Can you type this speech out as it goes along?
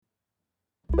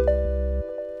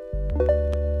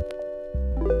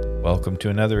Welcome to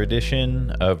another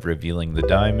edition of Revealing the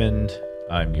Diamond.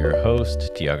 I'm your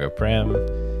host, Tiago Prem,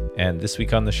 and this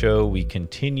week on the show, we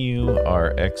continue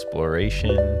our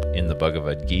exploration in the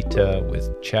Bhagavad Gita with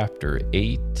Chapter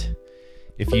 8.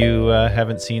 If you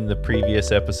haven't seen the previous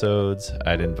episodes,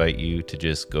 I'd invite you to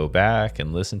just go back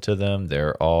and listen to them.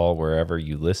 They're all wherever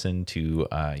you listen to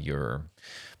your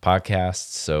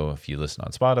podcasts. So if you listen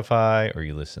on Spotify or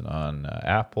you listen on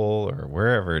Apple or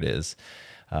wherever it is,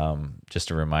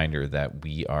 just a reminder that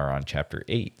we are on Chapter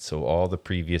 8. So all the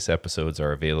previous episodes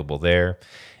are available there.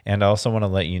 And I also want to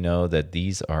let you know that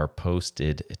these are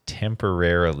posted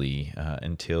temporarily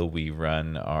until we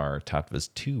run our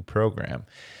Tattvas 2 program.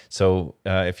 So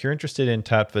if you're interested in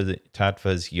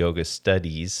Tattvas yoga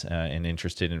studies and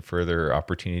interested in further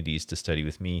opportunities to study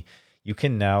with me, you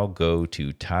can now go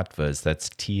to Tattvas, that's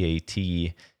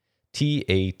TATTVAS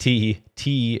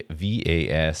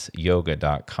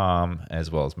yoga.com,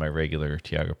 as well as my regular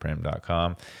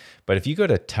tiagoprem.com. But if you go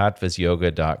to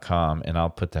tattvasyoga.com, and I'll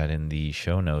put that in the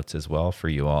show notes as well for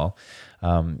you all,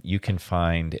 you can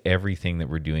find everything that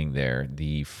we're doing there.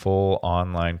 The full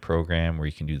online program where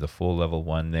you can do the full level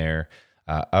 1 there,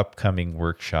 upcoming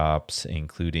workshops,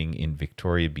 including in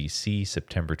Victoria, BC,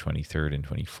 September 23rd and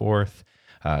 24th.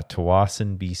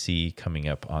 Tawasin, BC, coming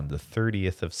up on the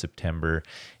 30th of September,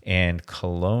 and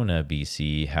Kelowna,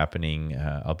 BC, happening,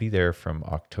 I'll be there from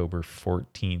October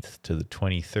 14th to the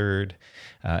 23rd,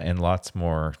 and lots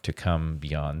more to come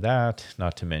beyond that,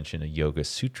 not to mention a Yoga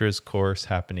Sutras course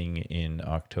happening in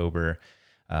October.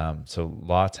 So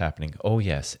lots happening. Oh,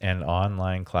 yes, and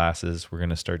online classes. We're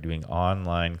going to start doing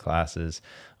online classes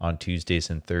on Tuesdays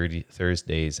and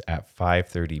Thursdays at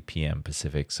 5:30 p.m.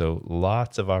 Pacific. So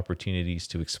lots of opportunities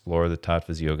to explore the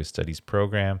Tattvas Yoga Studies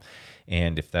program.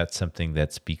 And if that's something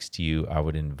that speaks to you, I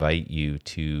would invite you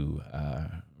to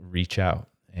reach out.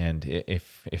 And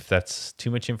if that's too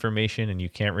much information and you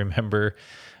can't remember,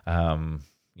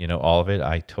 all of it,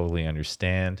 I totally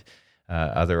understand.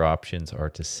 Other options are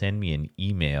to send me an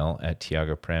email at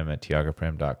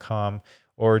tiagoprem@tiagoprem.com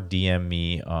or DM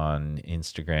me on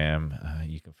Instagram.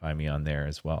 You can find me on there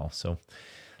as well. So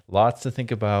lots to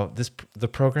think about. The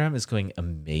program is going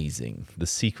amazing. The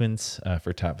sequence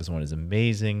for Tattvas 1 is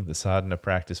amazing. The sadhana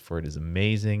practice for it is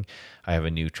amazing. I have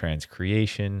a new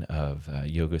transcreation of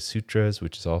Yoga Sutras,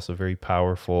 which is also very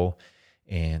powerful.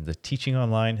 And the teaching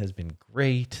online has been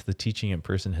great. The teaching in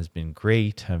person has been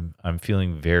great. I'm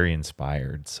feeling very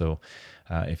inspired. So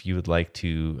if you would like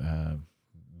to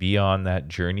be on that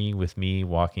journey with me,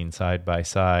 walking side by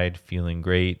side, feeling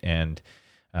great, and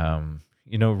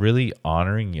really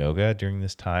honoring yoga during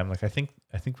this time, like I think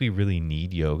we really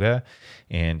need yoga.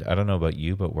 And I don't know about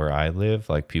you, but where I live,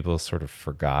 like people sort of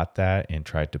forgot that and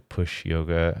tried to push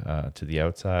yoga to the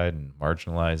outside and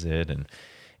marginalize it and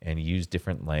use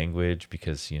different language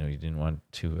because, you didn't want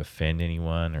to offend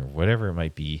anyone or whatever it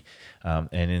might be. And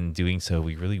in doing so,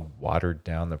 we really watered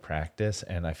down the practice.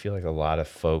 And I feel like a lot of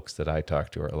folks that I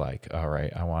talk to are like, all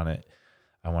right, I want it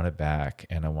back.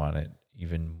 And I want it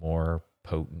even more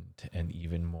potent and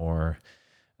even more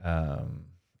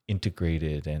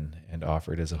integrated and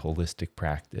offered as a holistic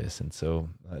practice. And so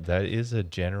that is a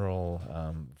general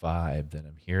vibe that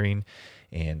I'm hearing.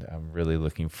 And I'm really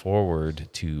looking forward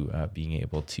to being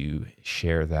able to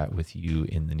share that with you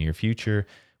in the near future,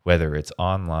 whether it's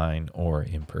online or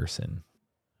in person.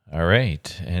 All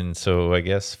right. And so I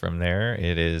guess from there,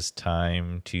 it is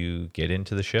time to get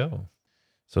into the show.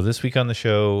 So this week on the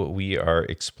show, we are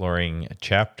exploring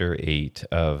Chapter 8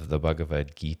 of the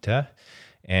Bhagavad Gita.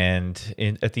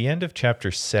 And at the end of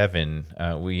Chapter 7,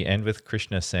 we end with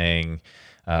Krishna saying,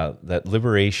 that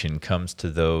liberation comes to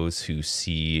those who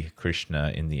see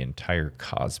Krishna in the entire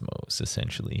cosmos,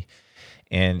 essentially.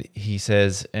 And he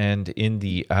says, and in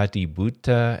the Adi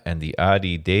Bhuta and the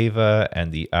Adi Deva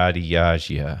and the Adi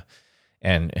Yajya.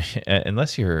 And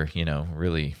unless you're,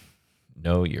 really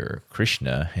know your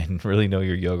Krishna and really know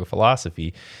your yoga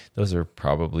philosophy, those are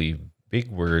probably big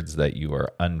words that you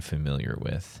are unfamiliar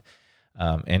with.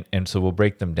 And so we'll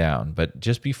break them down. But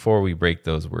just before we break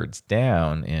those words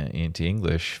down into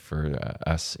English for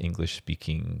us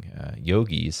English-speaking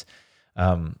yogis,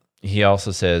 he also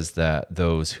says that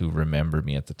those who remember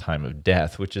me at the time of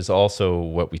death, which is also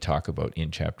what we talk about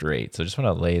in Chapter 8. So I just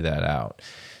want to lay that out.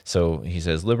 So he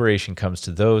says, liberation comes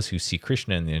to those who see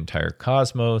Krishna in the entire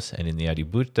cosmos and in the Adi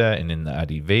Bhuta and in the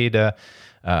Adi Veda,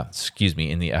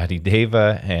 in the Adi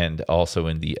Deva and also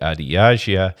in the Adi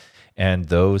Yajya, and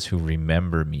those who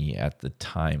remember me at the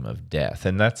time of death.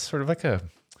 And that's sort of like a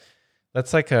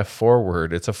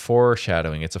foreword. It's a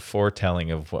foreshadowing. It's a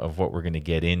foretelling of what we're going to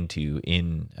get into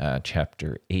in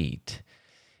Chapter 8.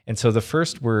 And so the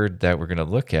first word that we're going to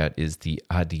look at is the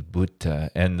Adibhuta.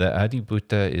 And the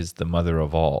Adibhuta is the mother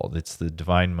of all. It's the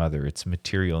divine mother. It's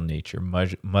material nature,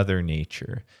 mother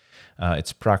nature.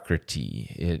 It's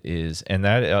Prakriti. It is, and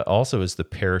that also is the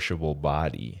perishable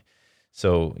body.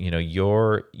 So,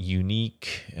 your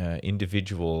unique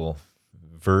individual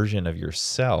version of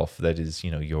yourself that is,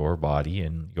 your body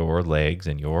and your legs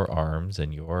and your arms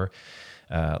and your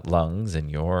lungs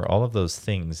and all of those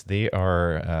things, they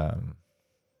are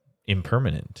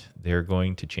impermanent. They're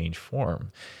going to change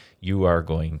form. You are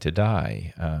going to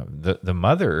die. The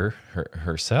mother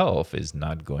herself is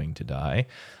not going to die,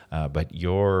 but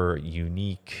your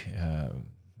unique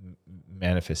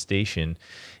manifestation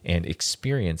and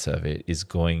experience of it is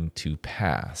going to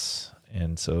pass.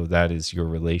 And so that is your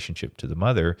relationship to the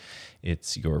mother.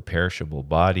 It's your perishable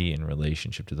body in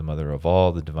relationship to the mother of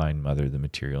all, the divine mother, the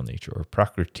material nature, or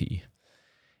Prakriti.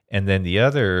 And then the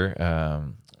other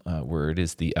word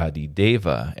is the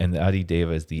Adideva, and the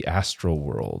Adideva is the astral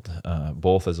world,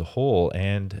 both as a whole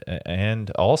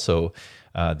and also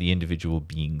the individual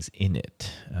beings in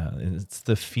it. It's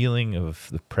the feeling of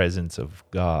the presence of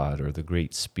God, or the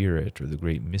great spirit, or the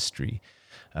great mystery,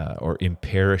 or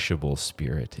imperishable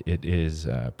spirit. It is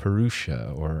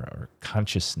Purusha, or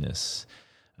consciousness,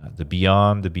 the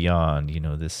beyond,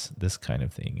 this kind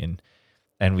of thing.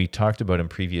 And we talked about in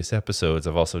previous episodes.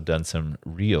 I've also done some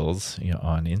reels,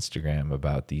 on Instagram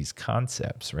about these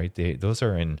concepts, right? Those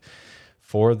are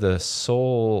for the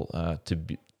soul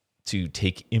to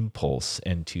take impulse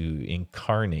and to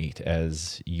incarnate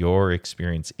as your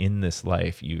experience in this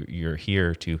life. You're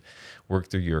here to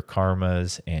work through your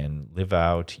karmas and live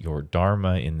out your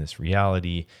dharma in this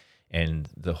reality, and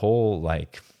the whole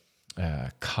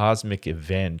cosmic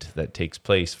event that takes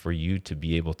place for you to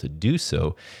be able to do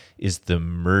so is the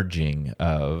merging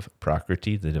of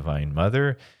Prakriti, the Divine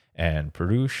Mother, and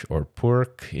Purush, or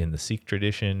Purk in the Sikh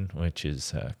tradition, which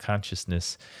is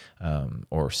consciousness,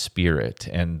 or spirit.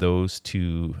 And those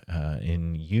two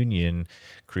in union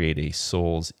create a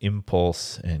soul's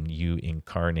impulse, and you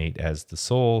incarnate as the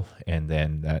soul, and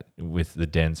then that with the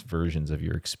dense versions of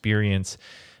your experience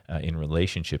in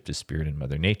relationship to spirit and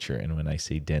mother nature. And when I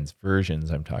say dense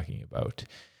versions, I'm talking about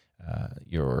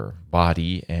your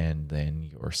body and then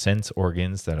your sense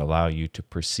organs that allow you to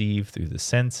perceive through the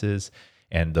senses,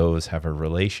 and those have a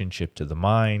relationship to the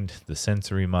mind, the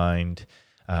sensory mind,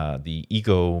 the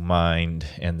ego mind,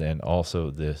 and then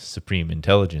also the supreme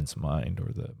intelligence mind,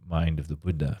 or the mind of the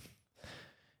Buddha,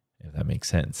 if that makes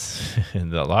sense.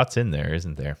 And a lot's in there,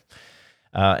 isn't there?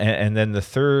 And then the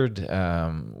third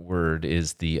word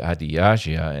is the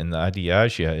Adhyaya, and the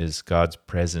Adhyaya is God's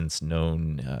presence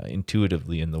known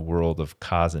intuitively in the world of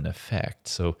cause and effect.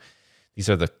 So these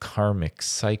are the karmic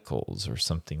cycles, or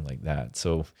something like that.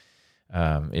 So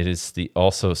it is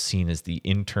also seen as the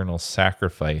internal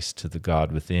sacrifice to the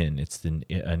God within. It's an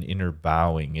inner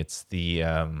bowing. It's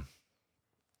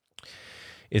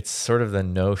sort of the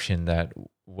notion that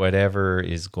whatever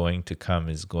is going to come,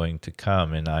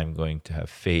 and I'm going to have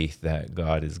faith that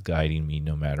God is guiding me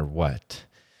no matter what.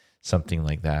 Something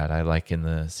like that. I like in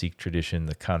the Sikh tradition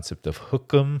the concept of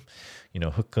hukum.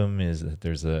 Hukum is that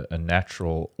there's a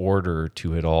natural order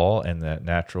to it all, and that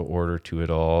natural order to it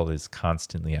all is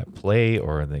constantly at play,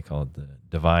 or they call it the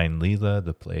divine Leela,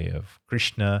 the play of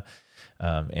Krishna.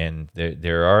 And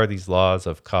there are these laws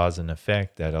of cause and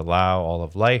effect that allow all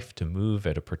of life to move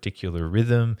at a particular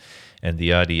rhythm, and the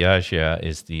Adhyaya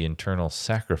is the internal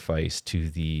sacrifice to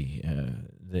the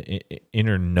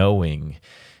inner knowing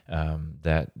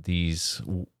that this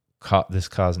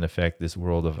cause and effect, this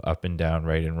world of up and down,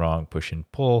 right and wrong, push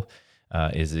and pull,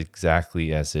 is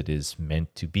exactly as it is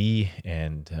meant to be,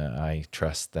 and I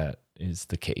trust that is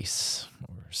the case,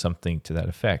 or something to that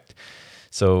effect.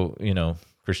 So,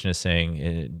 Krishna is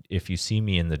saying, if you see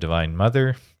me in the Divine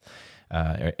Mother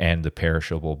and the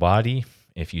perishable body,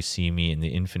 if you see me in the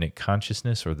infinite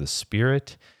consciousness, or the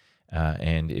spirit,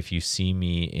 and if you see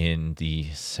me in the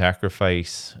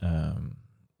sacrifice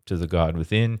to the God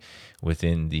within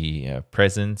the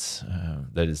presence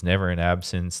that is never in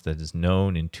absence, that is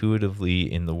known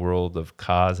intuitively in the world of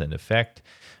cause and effect,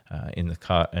 in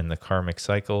the karmic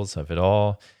cycles of it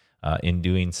all. In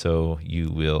doing so, you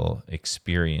will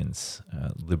experience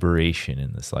liberation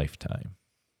in this lifetime.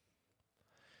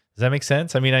 Does that make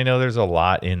sense? I mean, I know there's a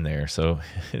lot in there, so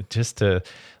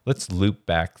let's loop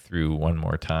back through one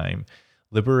more time.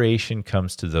 Liberation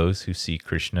comes to those who see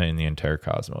Krishna in the entire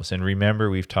cosmos. And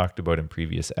remember, we've talked about in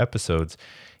previous episodes,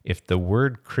 if the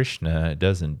word Krishna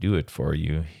doesn't do it for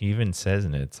you, he even says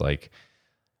in it, it's like,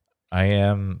 I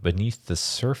am beneath the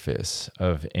surface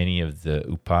of any of the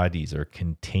upadis, or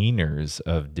containers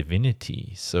of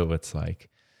divinity. So it's like,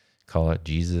 Call it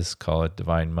Jesus, call it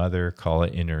Divine Mother, call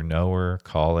it Inner Knower,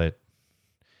 call it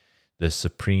the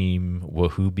Supreme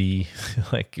Wahoobi,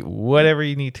 like whatever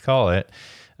you need to call it.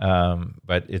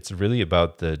 But it's really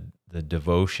about the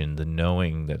devotion, the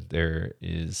knowing that there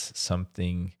is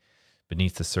something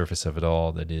beneath the surface of it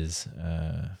all that is,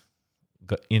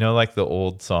 like the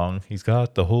old song, he's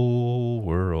got the whole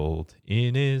world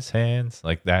in his hands,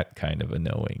 like that kind of a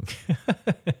knowing.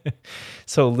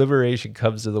 So liberation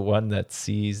comes to the one that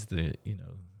sees the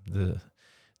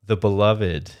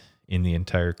beloved in the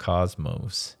entire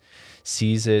cosmos,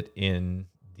 sees it in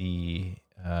the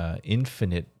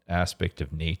infinite aspect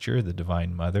of nature, the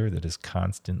Divine Mother that is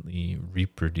constantly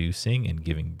reproducing and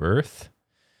giving birth,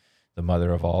 the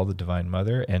mother of all, the Divine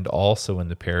Mother, and also in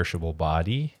the perishable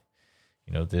body.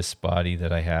 This body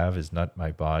that I have is not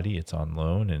my body, it's on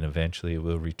loan, and eventually it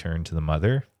will return to the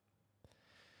mother.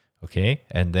 Okay,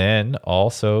 and then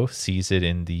also sees it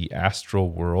in the astral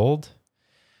world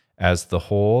as the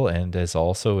whole, and as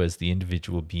the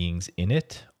individual beings in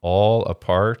it, all a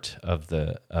part of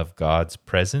God's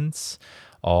presence,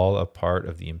 all a part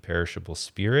of the imperishable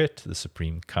spirit, the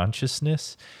supreme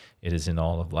consciousness. It is in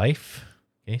all of life.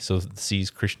 Okay, so sees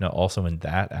Krishna also in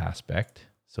that aspect.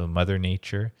 So Mother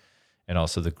Nature, and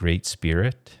also the Great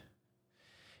Spirit.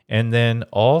 And then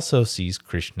also sees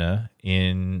Krishna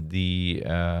in the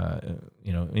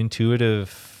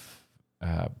intuitive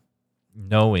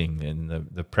knowing and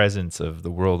the presence of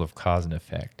the world of cause and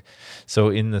effect. So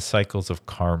in the cycles of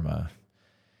karma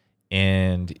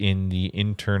and in the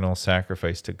internal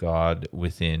sacrifice to God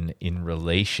in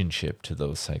relationship to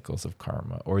those cycles of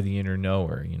karma, or the inner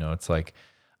knower. It's like,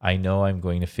 I know I'm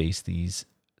going to face these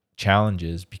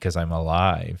challenges because I'm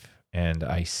alive, and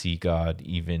I see God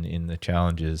even in the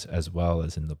challenges as well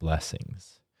as in the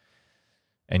blessings.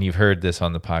 And you've heard this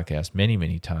on the podcast many,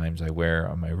 many times. I wear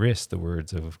on my wrist the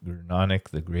words of Guru Nanak,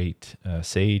 the great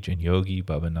sage and yogi,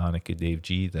 Baba Nanak Dev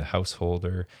Ji, the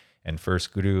householder and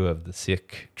first guru of the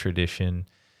Sikh tradition,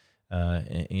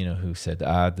 who said,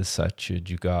 Ad Sacha,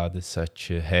 Jugad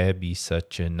Sacha, Hai Bi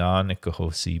Sacha, Nanak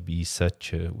Hosi Bi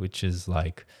Sacha, which is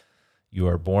like, you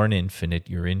are born infinite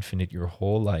your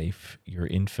whole life, you're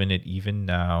infinite even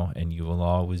now, and you will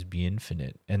always be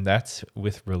infinite. And that's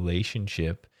with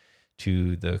relationship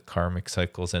to the karmic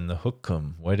cycles and the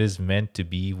hukum. What is meant to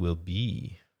be will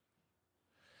be.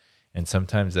 And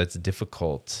sometimes that's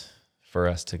difficult for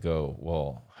us to go,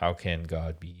 well, how can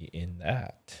God be in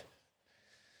that?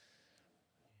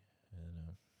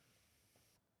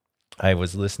 I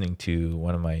was listening to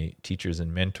one of my teachers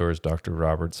and mentors, Dr.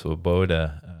 Robert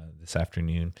Swoboda, this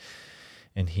afternoon,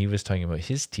 and he was talking about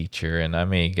his teacher, and I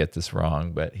may get this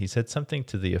wrong, but he said something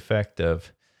to the effect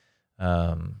of,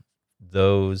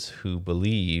 those who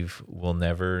believe will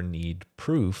never need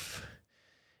proof,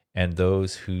 and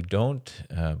those who don't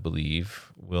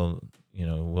believe will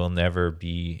never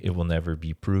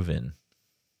be proven.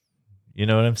 You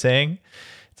know what I'm saying?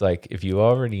 It's like, if you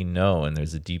already know and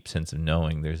there's a deep sense of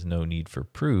knowing, there's no need for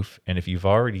proof. And if you've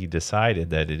already decided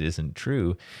that it isn't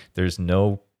true, there's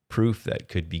no proof that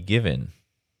could be given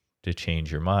to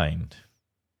change your mind.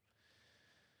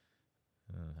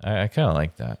 I kind of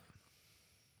like that.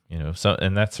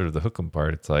 And that's sort of the hukum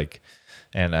part. It's like,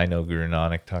 and I know Guru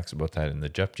Nanak talks about that in the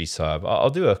Japji Sahib. I'll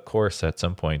do a course at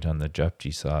some point on the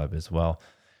Japji Sahib as well.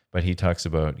 But he talks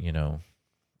about,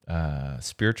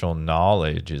 spiritual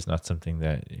knowledge is not something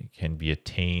that can be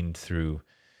attained through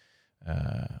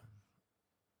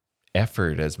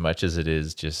effort as much as it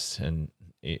is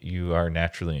you are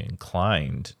naturally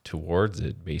inclined towards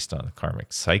it based on the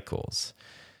karmic cycles.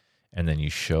 And then you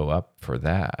show up for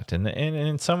that. And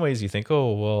in some ways you think,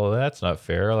 oh, well, that's not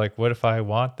fair. Like, what if I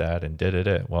want that and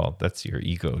da-da-da? Well, that's your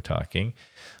ego talking.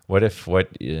 What if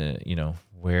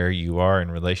where you are in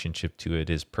relationship to it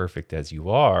is perfect as you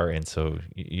are? And so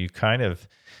you kind of,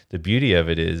 the beauty of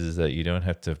it is that you don't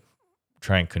have to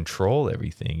try and control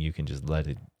everything. You can just let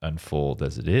it unfold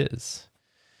as it is.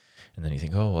 And then you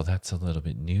think, oh, well, that's a little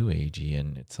bit new agey.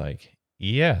 And it's like,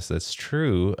 yes, that's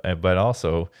true. But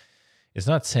also, it's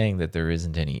not saying that there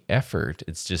isn't any effort.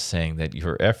 It's just saying that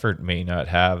your effort may not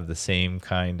have the same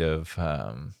kind of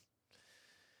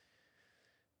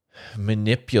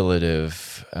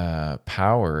manipulative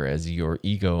power as your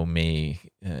ego may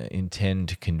intend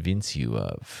to convince you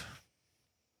of.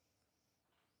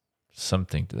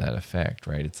 Something to that effect,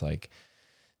 right? It's like,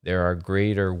 there are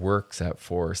greater works at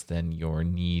force than your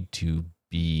need to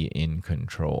be in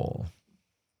control.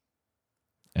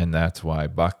 And that's why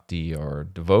bhakti, or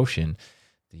devotion,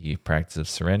 the practice of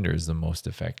surrender, is the most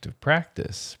effective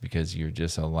practice, because you're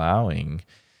just allowing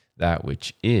that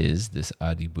which is this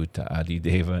Adi Bhuta, Adi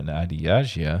Deva, and Adi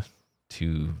Yajna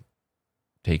to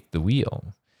take the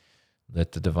wheel.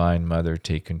 Let the Divine Mother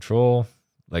take control.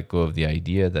 Let go of the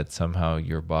idea that somehow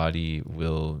your body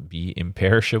will be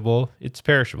imperishable. It's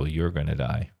perishable. You're going to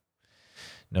die.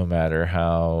 No matter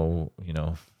how,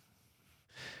 no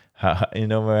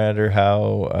matter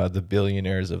how the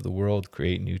billionaires of the world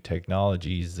create new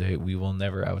technologies, we will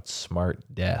never outsmart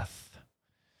death.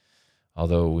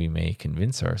 Although we may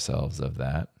convince ourselves of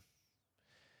that,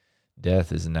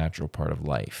 death is a natural part of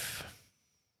life.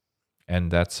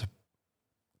 And that's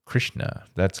Krishna.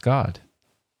 That's God.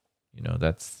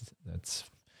 That's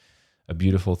a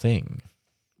beautiful thing.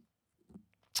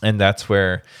 And that's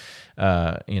where,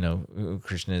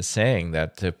 Krishna is saying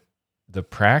that the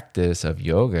practice of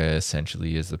yoga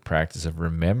essentially is the practice of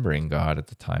remembering God at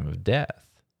the time of death.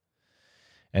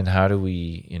 And how do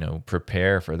we,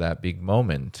 prepare for that big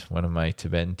moment? One of my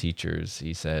Tibetan teachers,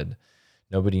 he said,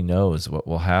 nobody knows what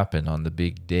will happen on the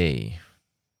big day.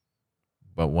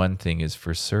 But one thing is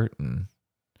for certain,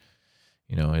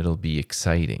 it'll be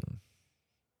exciting.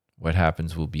 What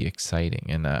happens will be exciting.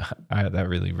 And that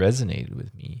really resonated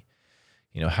with me.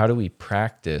 How do we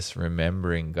practice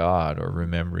remembering God or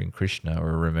remembering Krishna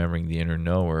or remembering the inner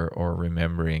knower or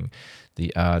remembering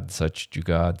the Ad Sach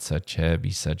Jugad Sach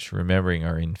He Sach, remembering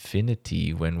our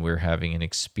infinity when we're having an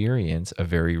experience, a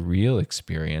very real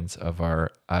experience of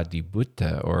our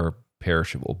Adibhuta or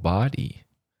perishable body?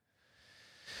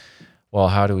 Well,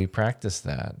 how do we practice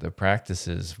that? The practice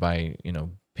is by,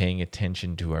 paying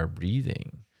attention to our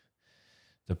breathing.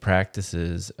 The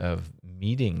practices of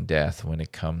meeting death when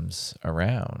it comes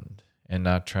around and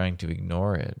not trying to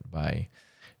ignore it by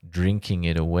drinking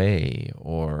it away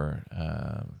or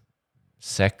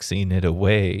sexing it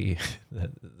away.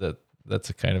 That's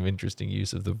a kind of interesting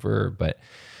use of the verb, but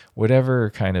whatever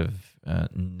kind of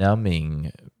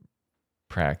numbing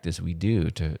practice we do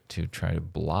to try to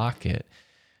block it,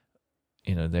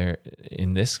 there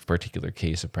in this particular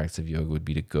case, a practice of yoga would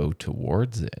be to go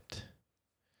towards it.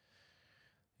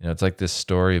 It's like this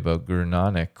story about Guru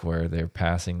Nanak where they're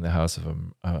passing the house of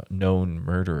a known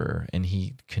murderer, and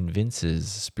he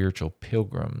convinces spiritual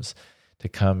pilgrims to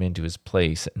come into his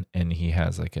place, and he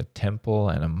has like a temple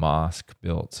and a mosque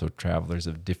built so travelers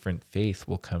of different faith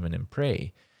will come in and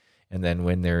pray. And then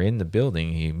when they're in the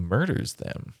building, he murders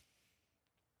them.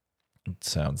 It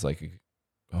sounds like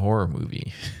a horror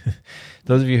movie.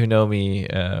 Those of you who know me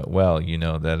well, you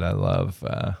know that I love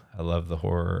the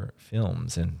horror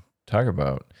films, and talk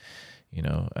about,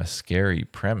 a scary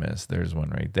premise. There's one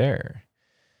right there.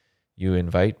 You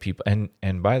invite people,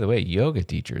 and by the way, yoga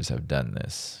teachers have done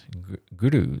this,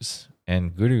 gurus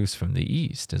from the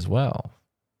East as well,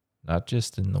 not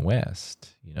just in the West.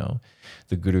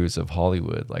 The gurus of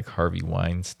Hollywood like Harvey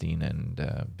Weinstein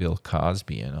and Bill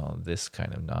Cosby and all this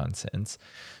kind of nonsense,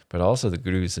 but also the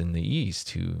gurus in the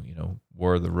East who,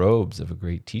 wore the robes of a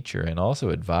great teacher and also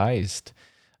advised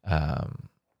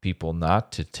people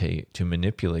not to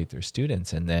manipulate their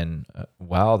students, and then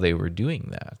while they were doing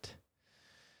that,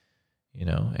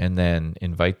 and then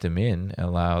invite them in,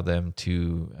 allow them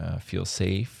to feel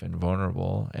safe and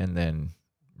vulnerable, and then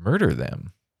murder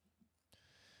them.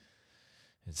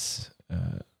 It's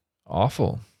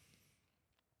awful.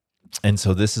 And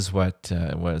so this is what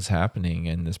was happening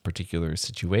in this particular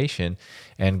situation.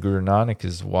 And Guru Nanak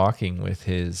is walking with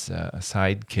his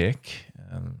sidekick,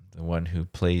 the one who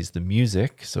plays the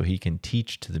music, so he can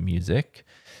teach to the music.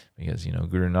 Because,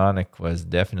 Guru Nanak was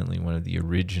definitely one of the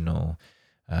original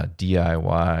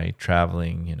DIY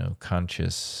traveling,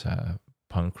 conscious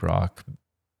punk rock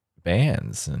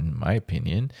bands, in my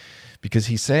opinion, because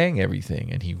he sang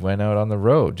everything and he went out on the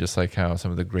road, just like how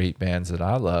some of the great bands that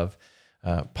I love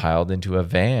piled into a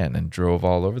van and drove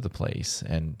all over the place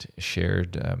and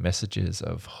shared messages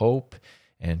of hope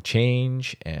and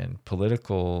change and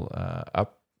political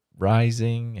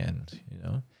uprising. And,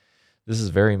 this is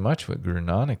very much what Guru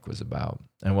Nanak was about.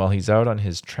 And while he's out on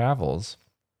his travels,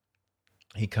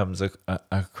 he comes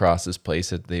across this place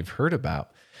that they've heard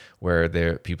about,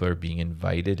 where people are being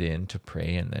invited in to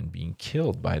pray and then being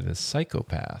killed by this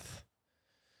psychopath.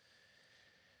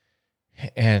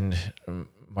 And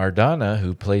Mardana,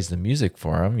 who plays the music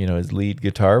for him, his lead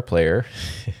guitar player,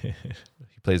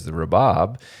 he plays the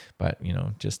rabab, but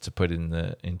just to put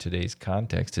in today's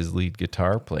context, his lead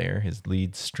guitar player, his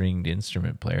lead stringed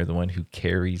instrument player, the one who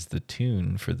carries the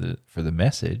tune for the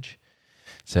message,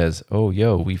 says,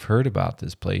 "Oh, we've heard about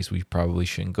this place. We probably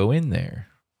shouldn't go in there."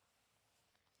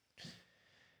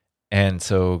 And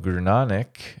so Guru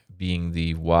Nanak, being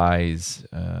the wise,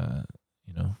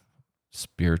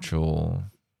 spiritual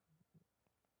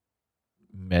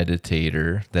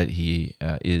meditator that he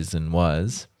is and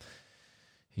was,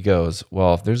 he goes,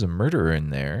 "Well, if there's a murderer in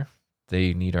there,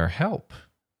 they need our help.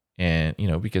 And,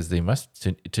 because they must,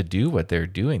 to do what they're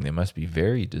doing, they must be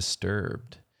very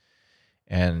disturbed.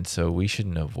 And so we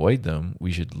shouldn't avoid them.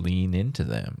 We should lean into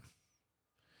them.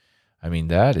 I mean,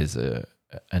 that is an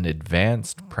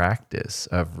advanced practice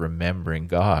of remembering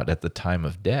God at the time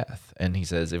of death. And he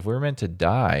says, if we're meant to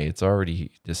die, it's already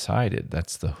decided.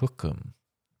 That's the hukum.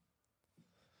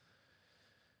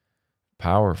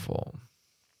 Powerful.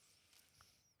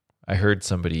 I heard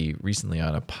somebody recently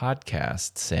on a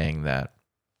podcast saying that,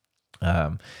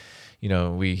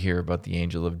 we hear about the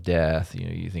angel of death.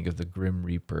 You think of the Grim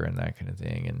Reaper and that kind of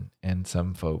thing. And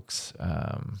some folks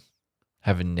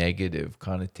have a negative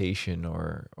connotation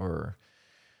or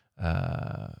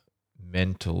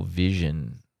mental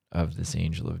vision of this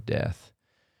angel of death.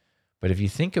 But if you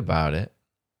think about it,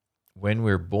 when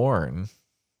we're born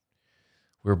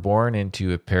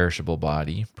into a perishable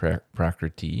body,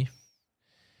 prakriti,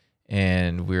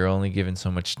 and we're only given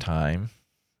so much time,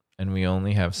 and we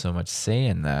only have so much say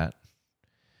in that.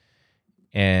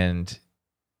 And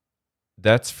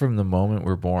that's from the moment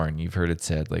we're born. You've heard it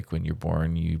said, like, when you're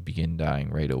born, you begin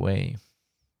dying right away.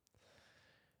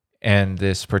 And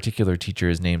this particular teacher,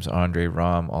 his name's Andre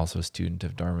Ram, also a student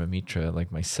of Dharma Mitra,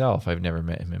 like myself. I've never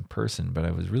met him in person, but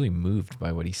I was really moved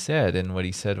by what he said. And what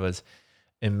he said was,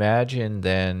 imagine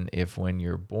then if when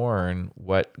you're born,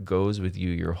 what goes with you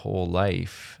your whole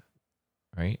life,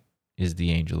 right, is the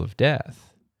angel of death.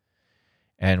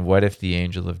 And what if the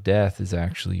angel of death is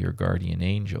actually your guardian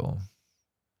angel?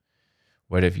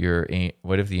 What if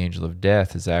the angel of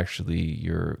death is actually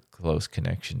your close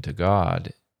connection to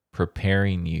God,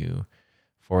 preparing you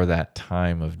for that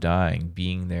time of dying,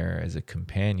 being there as a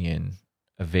companion,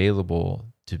 available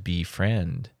to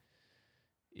befriend,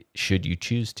 should you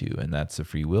choose to? And that's the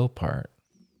free will part.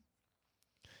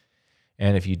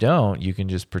 And if you don't, you can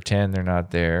just pretend they're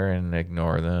not there and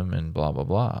ignore them and blah, blah,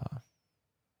 blah.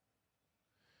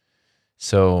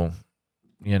 So,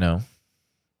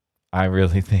 I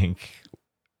really think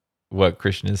what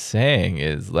Krishna is saying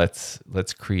is let's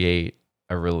create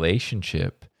a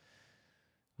relationship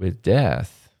with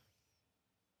death.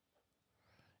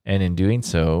 And in doing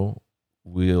so,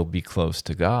 we'll be close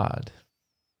to God.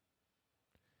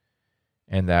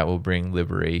 And that will bring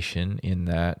liberation in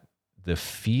that the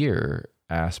fear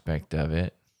aspect of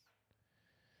it.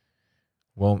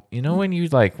 Well, when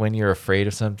you're afraid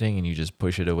of something and you just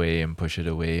push it away and push it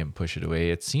away and push it away,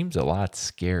 it seems a lot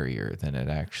scarier than it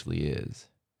actually is.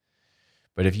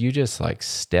 But if you just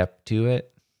step to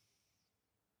it,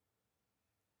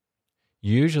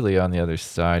 usually on the other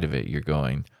side of it, you're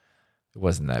going, it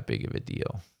wasn't that big of a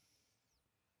deal.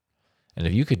 And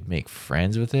if you could make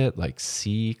friends with it,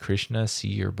 see Krishna, see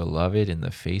your beloved in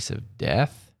the face of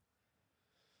death,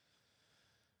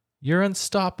 you're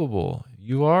unstoppable.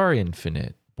 You are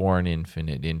infinite, born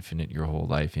infinite your whole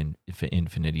life,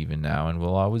 infinite even now, and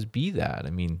will always be that.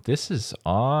 I mean, this is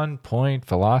on point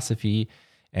philosophy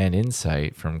and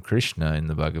insight from Krishna in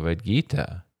the Bhagavad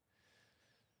Gita.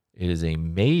 It is a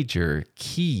major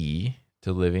key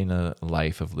to living a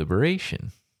life of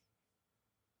liberation.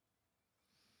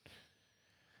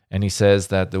 And he says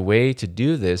that the way to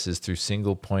do this is through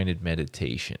single-pointed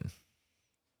meditation.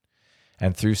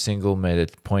 And through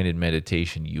single-pointed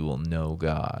meditation, you will know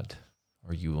God,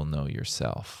 or you will know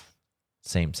yourself.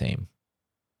 Same. Same.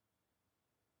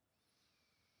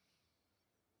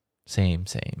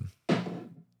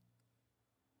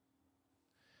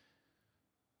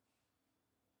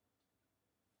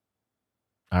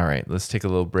 All right, let's take a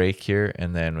little break here,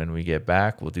 and then when we get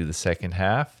back, we'll do the second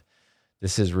half.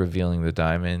 This is Revealing the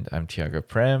Diamond. I'm Tiago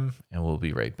Prem, and we'll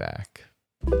be right back.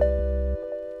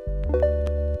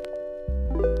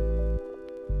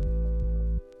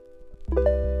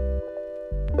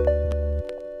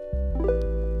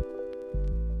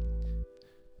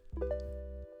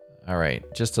 All right,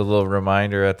 just a little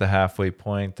reminder at the halfway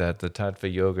point that the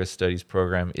Tattva Yoga Studies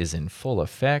program is in full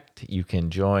effect. You can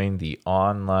join the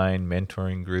online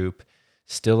mentoring group,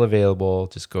 still available.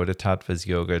 Just go to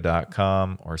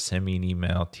tattvasyoga.com or send me an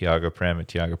email,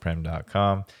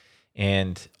 tiagoprem@tiagoprem.com.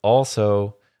 And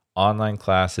also, online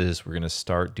classes, we're going to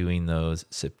start doing those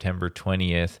September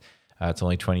 20th. It's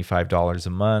only $25 a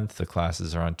month. The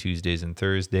classes are on Tuesdays and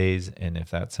Thursdays. And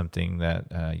if that's something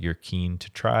that you're keen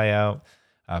to try out,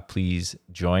 please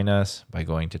join us by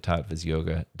going to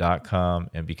tattvasyoga.com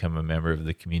and become a member of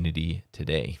the community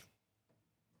today.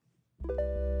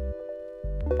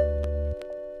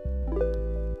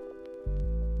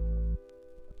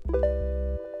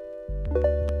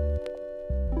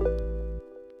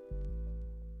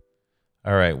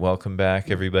 All right, welcome back,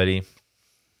 everybody.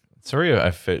 Sorry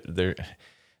if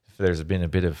there's been a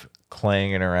bit of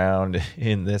clanging around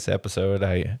in this episode.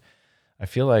 I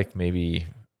feel like maybe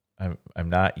I'm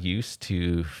not used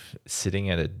to sitting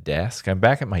at a desk. I'm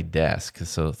back at my desk,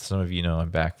 so some of you know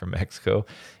I'm back from Mexico,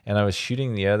 and I was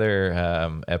shooting the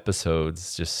other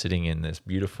episodes just sitting in this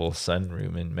beautiful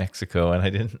sunroom in Mexico, and I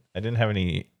didn't have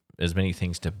as many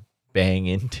things to bang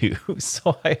into.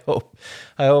 So I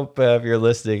hope if you're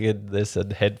listening in this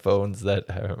in headphones that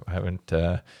haven't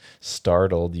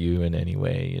startled you in any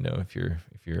way. You know, if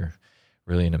you're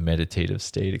really in a meditative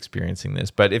state experiencing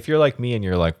this. But if you're like me and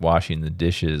you're like washing the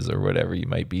dishes or whatever you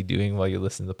might be doing while you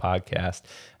listen to the podcast,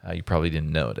 you probably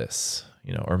didn't notice,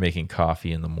 you know, or making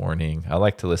coffee in the morning. I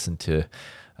like to listen to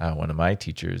one of my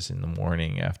teachers in the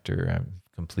morning after I'm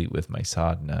complete with my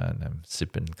sadhana and I'm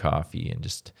sipping coffee and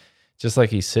just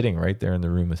like he's sitting right there in the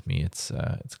room with me. It's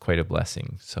quite a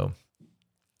blessing. So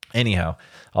anyhow,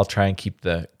 I'll try and keep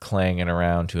the clanging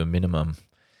around to a minimum.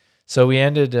 So we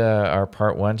ended our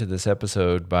part one to this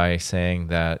episode by saying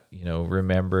that, you know,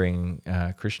 remembering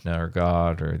Krishna or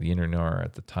God or the inner knower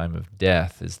at the time of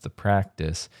death is the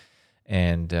practice,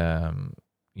 and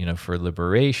you know, for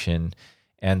liberation,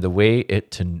 and the way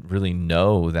it to really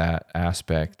know that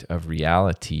aspect of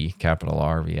reality, capital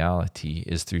R reality,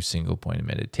 is through single point of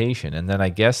meditation. And then I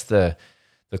guess the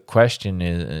question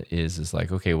is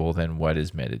like, okay, well then what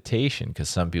is meditation? Because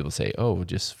some people say, oh,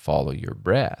 just follow your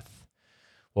breath.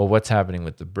 Well, what's happening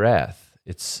with the breath?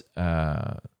 It's,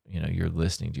 you know, you're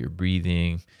listening to your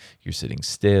breathing, you're sitting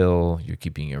still, you're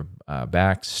keeping your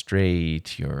back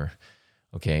straight,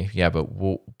 okay, yeah, but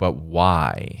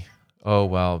why? Oh,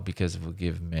 well, because it will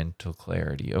give mental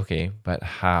clarity. Okay, but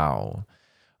how?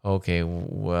 Okay,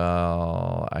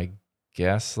 well, I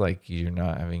guess like you're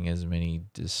not having as many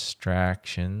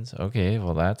distractions. Okay,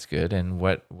 well, that's good. And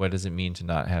what does it mean to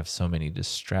not have so many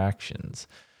distractions?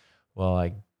 Well,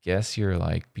 I guess you're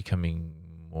like becoming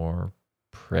more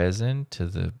present to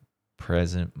the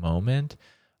present moment.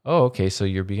 Oh, okay. So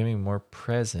you're becoming more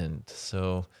present.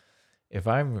 So if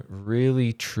I'm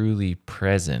really truly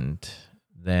present,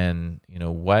 then, you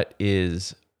know, what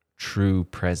is true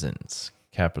presence?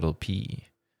 Capital P.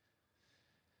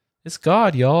 It's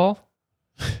God, y'all.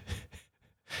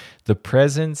 The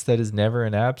presence that is never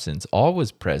an absence,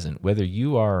 always present, whether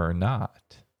you are or not.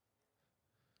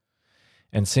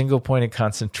 And single pointed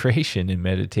concentration in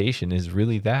meditation is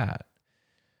really that.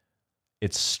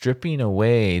 It's stripping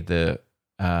away the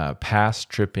past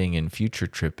tripping and future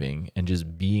tripping and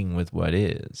just being with what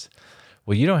is.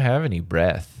 Well, you don't have any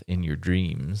breath in your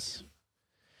dreams.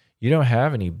 You don't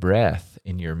have any breath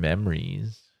in your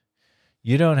memories.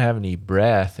 You don't have any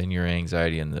breath in your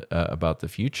anxiety about the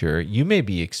future. You may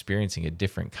be experiencing a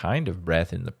different kind of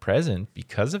breath in the present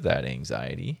because of that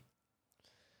anxiety.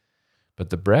 But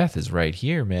the breath is right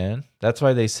here, man. That's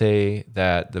why they say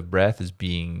that the breath is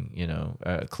being, you know,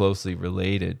 closely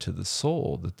related to the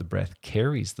soul, that the breath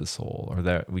carries the soul, or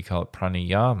that we call it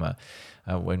pranayama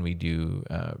when we do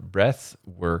breath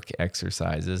work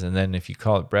exercises. And then if you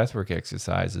call it breath work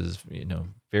exercises, you know,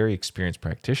 very experienced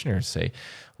practitioners say,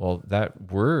 well, that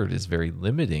word is very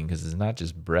limiting because it's not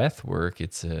just breath work,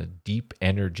 it's a deep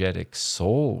energetic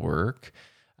soul work,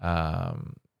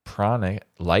 prana,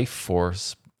 life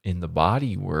force in the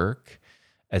body work,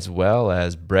 as well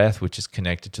as breath, which is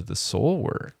connected to the soul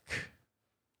work.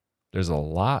 There's a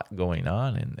lot going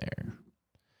on in there.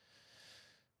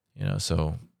 You know,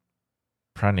 so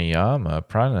pranayama,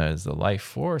 prana is the life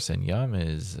force, and yama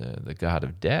is the god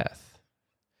of death.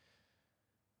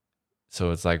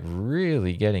 So it's like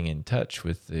really getting in touch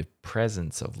with the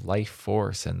presence of life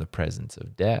force and the presence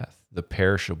of death, the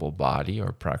perishable body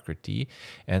or prakriti,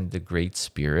 and the great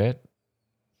spirit,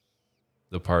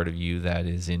 the part of you that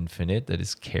is infinite, that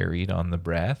is carried on the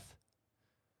breath.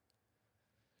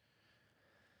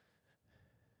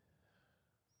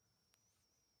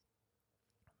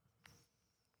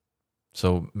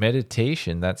 So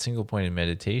meditation, that single point in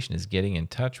meditation, is getting in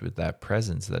touch with that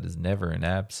presence that is never an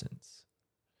absence.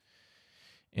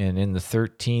 And in the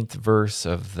 13th verse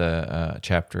of the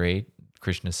chapter 8,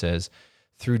 Krishna says,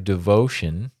 through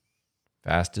devotion,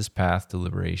 fastest path to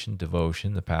liberation,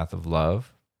 devotion, the path of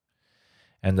love,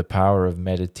 and the power of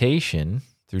meditation,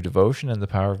 through devotion and the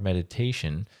power of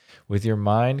meditation, with your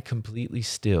mind completely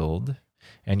stilled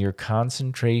and your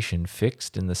concentration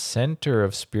fixed in the center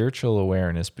of spiritual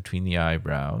awareness between the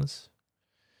eyebrows,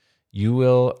 you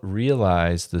will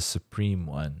realize the Supreme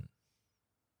One.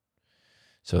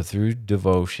 So through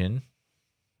devotion,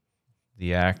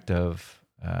 the act of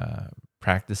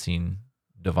practicing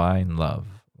divine love,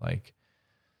 like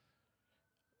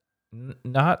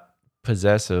not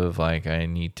possessive, like I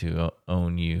need to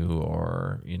own you,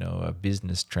 or, you know, a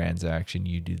business transaction,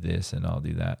 you do this and I'll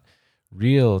do that.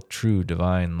 Real, true,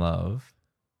 divine love.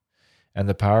 And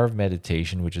the power of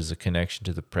meditation, which is a connection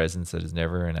to the presence that is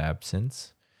never in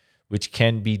absence, which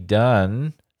can be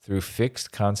done through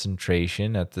fixed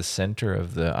concentration at the center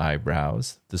of the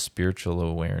eyebrows, the spiritual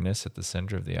awareness at the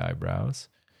center of the eyebrows.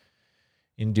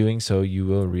 In doing so, you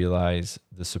will realize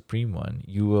the Supreme One.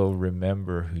 You will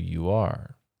remember who you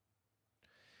are.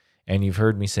 And you've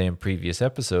heard me say in previous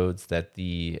episodes that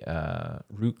the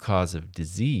root cause of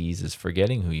disease is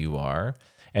forgetting who you are,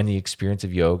 and the experience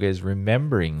of yoga is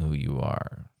remembering who you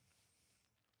are.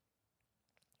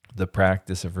 The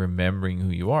practice of remembering who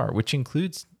you are, which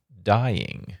includes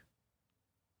dying.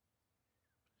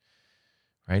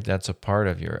 Right? That's a part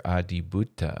of your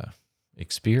adibhuta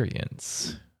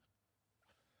experience.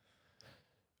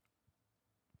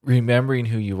 Remembering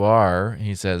who you are,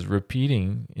 he says,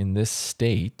 repeating in this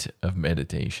state of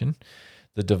meditation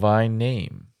the divine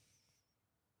name,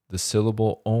 the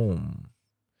syllable Om,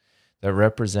 that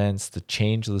represents the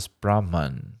changeless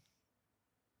Brahman,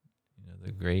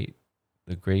 the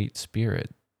great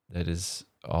spirit that is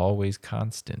always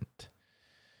constant.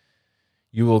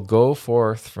 You will go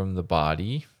forth from the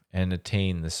body and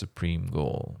attain the supreme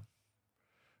goal.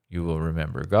 You will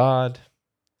remember God.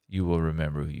 You will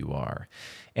remember who you are.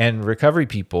 And recovery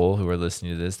people who are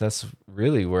listening to this, that's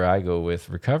really where I go with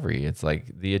recovery. It's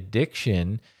like the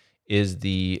addiction is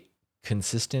the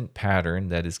consistent pattern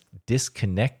that is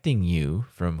disconnecting you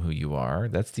from who you are.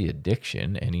 That's the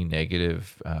addiction, any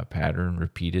negative pattern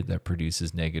repeated that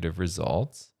produces negative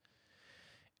results.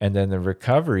 And then the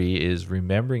recovery is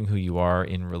remembering who you are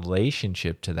in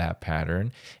relationship to that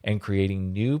pattern and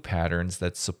creating new patterns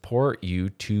that support you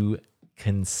to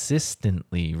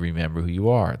consistently remember who you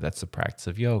are. That's the practice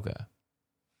of yoga.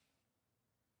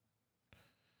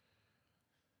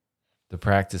 The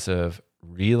practice of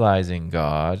realizing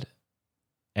God,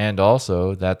 and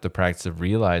also that the practice of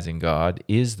realizing God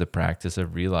is the practice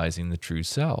of realizing the true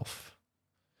self.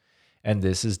 And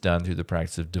this is done through the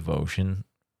practice of devotion,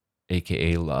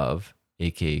 aka love,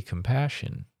 aka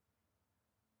compassion.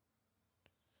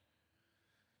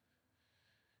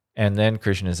 And then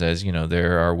Krishna says,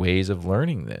 there are ways of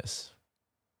learning this.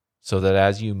 So that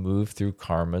as you move through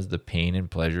karmas, the pain and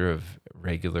pleasure of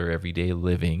regular everyday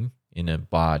living in a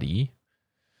body,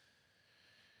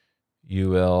 you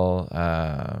will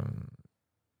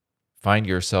find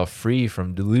yourself free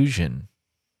from delusion,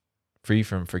 free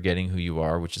from forgetting who you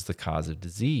are, which is the cause of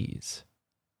disease.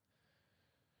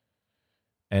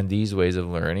 And these ways of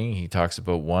learning, he talks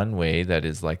about one way that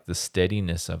is like the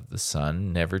steadiness of the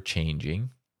sun, never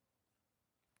changing,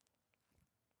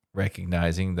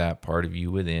 recognizing that part of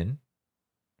you within.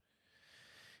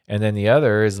 And then the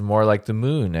other is more like the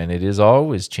moon, and it is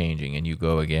always changing, and you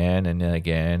go again and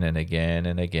again and again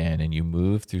and again, and you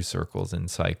move through circles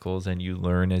and cycles, and you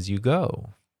learn as you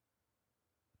go.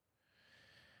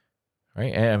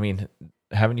 Right? And I mean,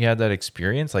 haven't you had that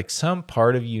experience? Like some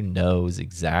part of you knows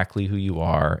exactly who you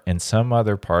are, and some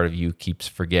other part of you keeps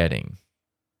forgetting.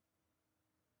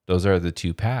 Those are the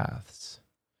two paths.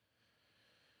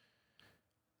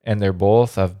 And they're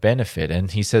both of benefit. And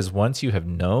he says, once you have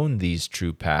known these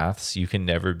true paths, you can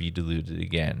never be deluded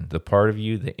again. The part of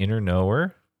you, the inner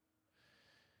knower,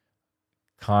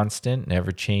 constant,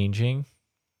 never changing,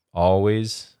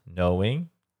 always knowing.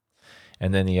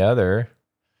 And then the other,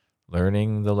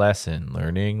 learning the lesson,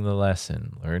 learning the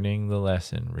lesson, learning the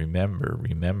lesson. Remember,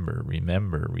 remember,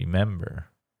 remember, remember.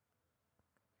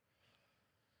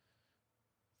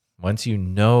 Once you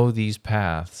know these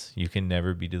paths, you can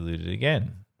never be deluded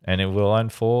again. And it will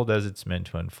unfold as it's meant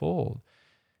to unfold.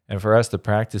 And for us, the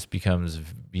practice becomes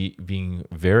being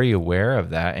very aware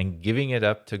of that and giving it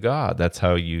up to God. That's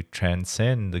how you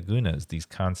transcend the gunas, these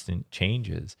constant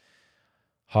changes.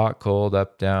 Hot, cold,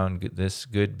 up, down, this,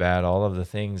 good, bad, all of the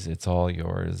things, it's all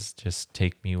yours. Just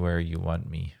take me where you want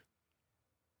me.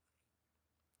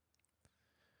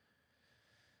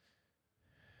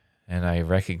 And I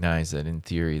recognize that in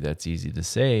theory that's easy to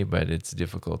say, but it's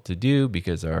difficult to do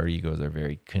because our egos are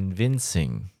very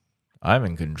convincing. I'm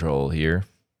in control here.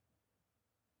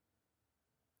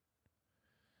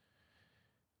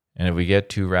 And if we get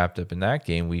too wrapped up in that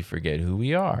game, we forget who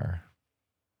we are.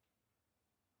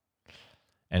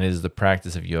 And it is the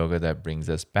practice of yoga that brings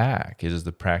us back. It is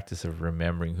the practice of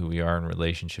remembering who we are in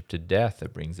relationship to death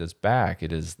that brings us back.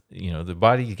 It is, the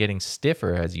body getting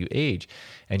stiffer as you age,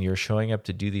 and you're showing up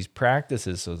to do these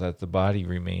practices so that the body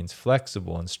remains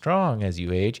flexible and strong as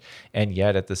you age, and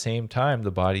yet at the same time,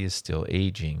 the body is still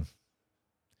aging.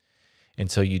 And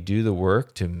so you do the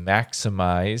work to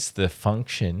maximize the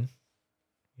function,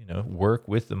 work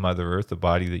with the Mother Earth, the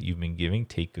body that you've been giving,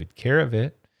 take good care of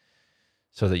it,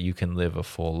 so that you can live a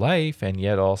full life and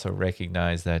yet also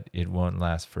recognize that it won't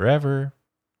last forever.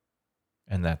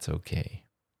 and that's okay.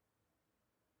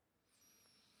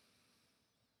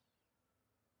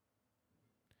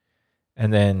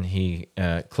 And then he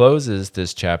closes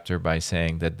this chapter by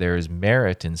saying that there is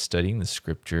merit in studying the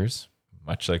scriptures,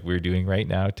 much like we're doing right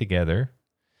now together.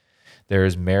 There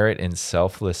is merit in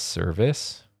selfless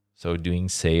service, so doing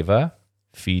seva,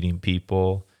 feeding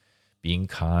people, being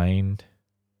kind,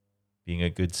 being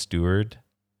a good steward.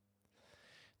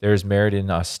 There is merit in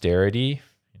austerity,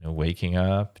 waking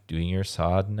up, doing your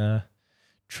sadhana,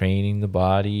 training the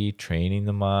body, training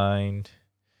the mind,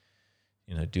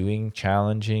 doing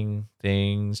challenging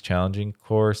things, challenging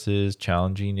courses,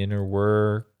 challenging inner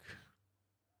work,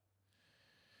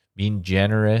 being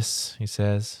generous, he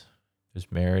says.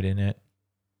 There's merit in it.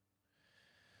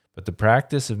 But the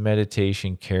practice of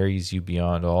meditation carries you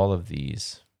beyond all of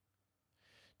these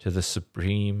to the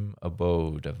supreme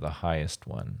abode of the highest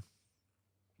one.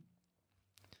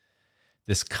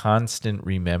 This constant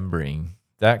remembering,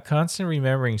 that constant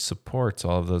remembering supports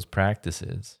all of those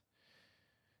practices.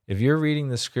 If you're reading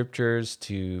the scriptures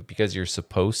because you're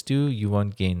supposed to, you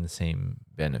won't gain the same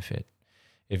benefit.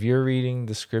 If you're reading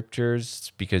the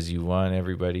scriptures because you want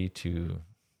everybody to,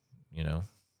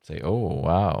 say, oh,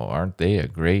 wow, aren't they a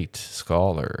great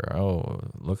scholar? Oh,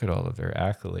 look at all of their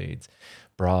accolades.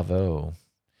 Bravo.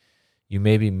 You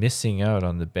may be missing out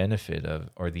on the benefit of,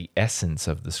 or the essence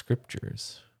of the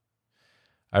scriptures.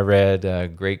 I read a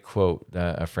great quote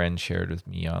a friend shared with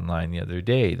me online the other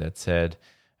day that said,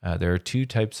 there are two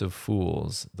types of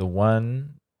fools. The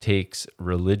one takes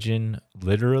religion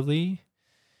literally,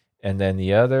 and then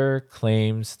the other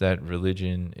claims that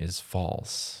religion is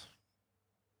false.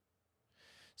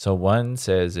 So one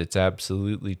says it's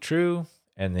absolutely true,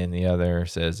 and then the other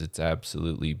says it's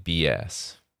absolutely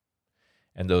BS.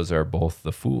 And those are both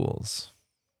the fools.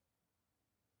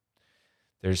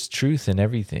 There's truth in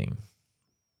everything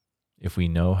if we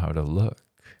know how to look.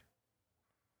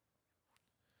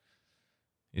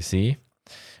 You see?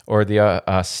 Or the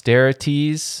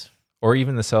austerities, or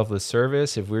even the selfless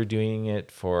service, if we're doing it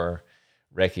for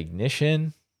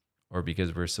recognition or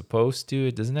because we're supposed to,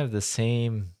 it doesn't have the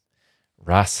same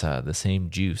rasa, the same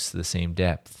juice, the same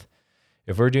depth.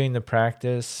 If we're doing the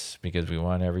practice because we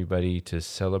want everybody to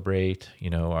celebrate,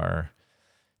 our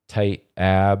tight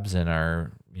abs and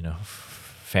our,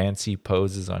 fancy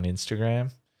poses on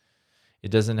Instagram,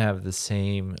 it doesn't have the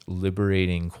same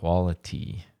liberating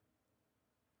quality.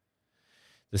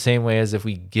 The same way as if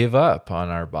we give up on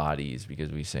our bodies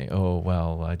because we say, oh,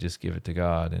 well, I just give it to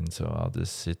God, and so I'll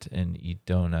just sit and eat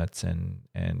donuts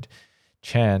and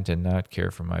chant and not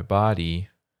care for my body.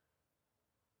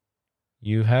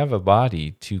 You have a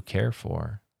body to care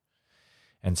for.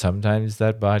 And sometimes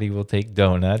that body will take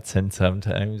donuts, and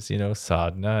sometimes,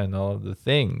 sadhana and all of the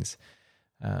things.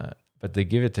 But to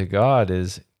give it to God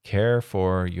is care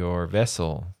for your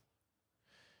vessel.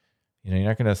 You're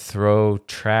not going to throw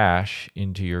trash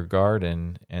into your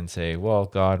garden and say, well,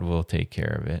 God will take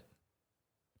care of it.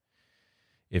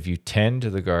 If you tend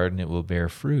to the garden, it will bear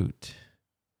fruit.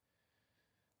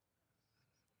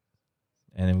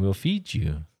 And it will feed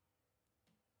you.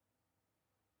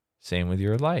 Same with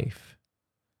your life.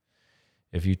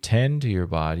 If you tend to your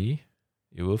body,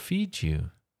 it will feed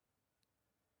you.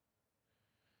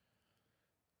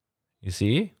 You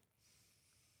see?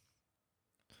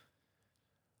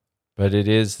 But it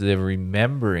is the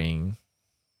remembering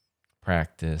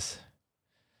practice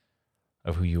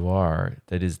of who you are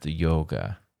that is the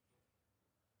yoga.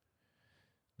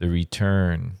 The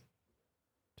return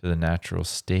to the natural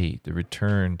state, the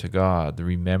return to God, the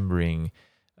remembering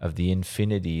of the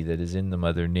infinity that is in the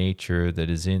Mother Nature,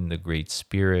 that is in the Great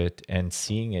Spirit, and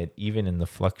seeing it even in the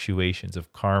fluctuations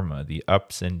of karma, the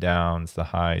ups and downs, the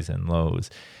highs and lows.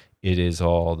 It is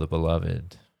all the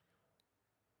beloved.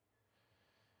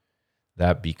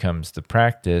 That becomes the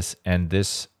practice, and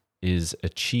this is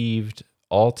achieved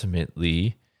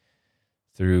ultimately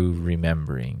through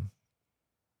remembering.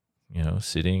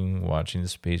 Sitting, watching the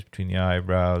space between the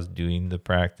eyebrows, doing the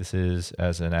practices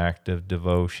as an act of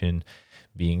devotion,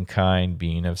 being kind,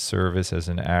 being of service as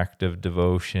an act of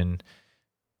devotion,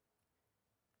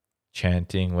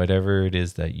 chanting, whatever it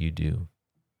is that you do.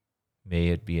 May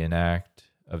it be an act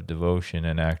of devotion,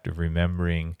 an act of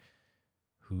remembering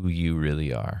who you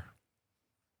really are.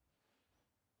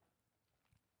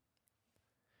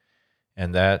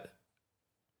 And that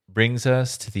brings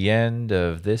us to the end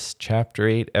of this Chapter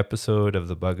 8 episode of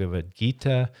the Bhagavad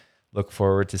Gita. Look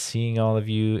forward to seeing all of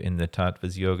you in the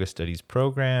Tattvas Yoga Studies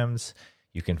programs.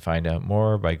 You can find out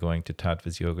more by going to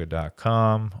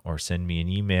tattvasyoga.com or send me an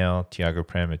email,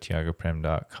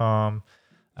 tiagoprem@tiagoprem.com.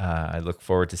 I look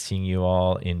forward to seeing you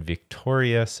all in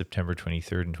Victoria, September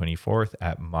 23rd and 24th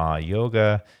at Ma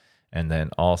Yoga. And then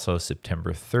also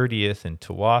September 30th in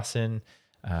Tawasin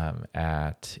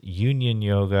at Union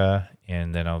Yoga.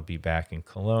 And then I'll be back in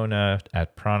Kelowna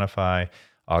at Pranify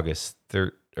August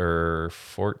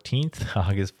 14th,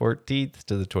 August 14th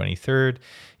to the 23rd.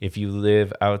 If you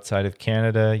live outside of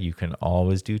Canada, you can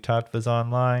always do tattvas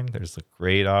online. There's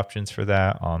great options for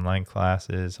that. Online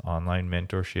classes, online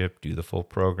mentorship, do the full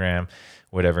program,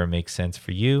 whatever makes sense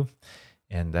for you.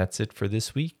 And that's it for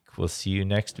this week. We'll see you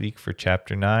next week for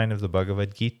chapter 9 of the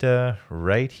Bhagavad Gita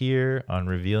right here on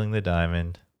Revealing the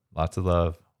Diamond. Lots of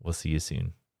love. We'll see you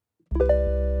soon.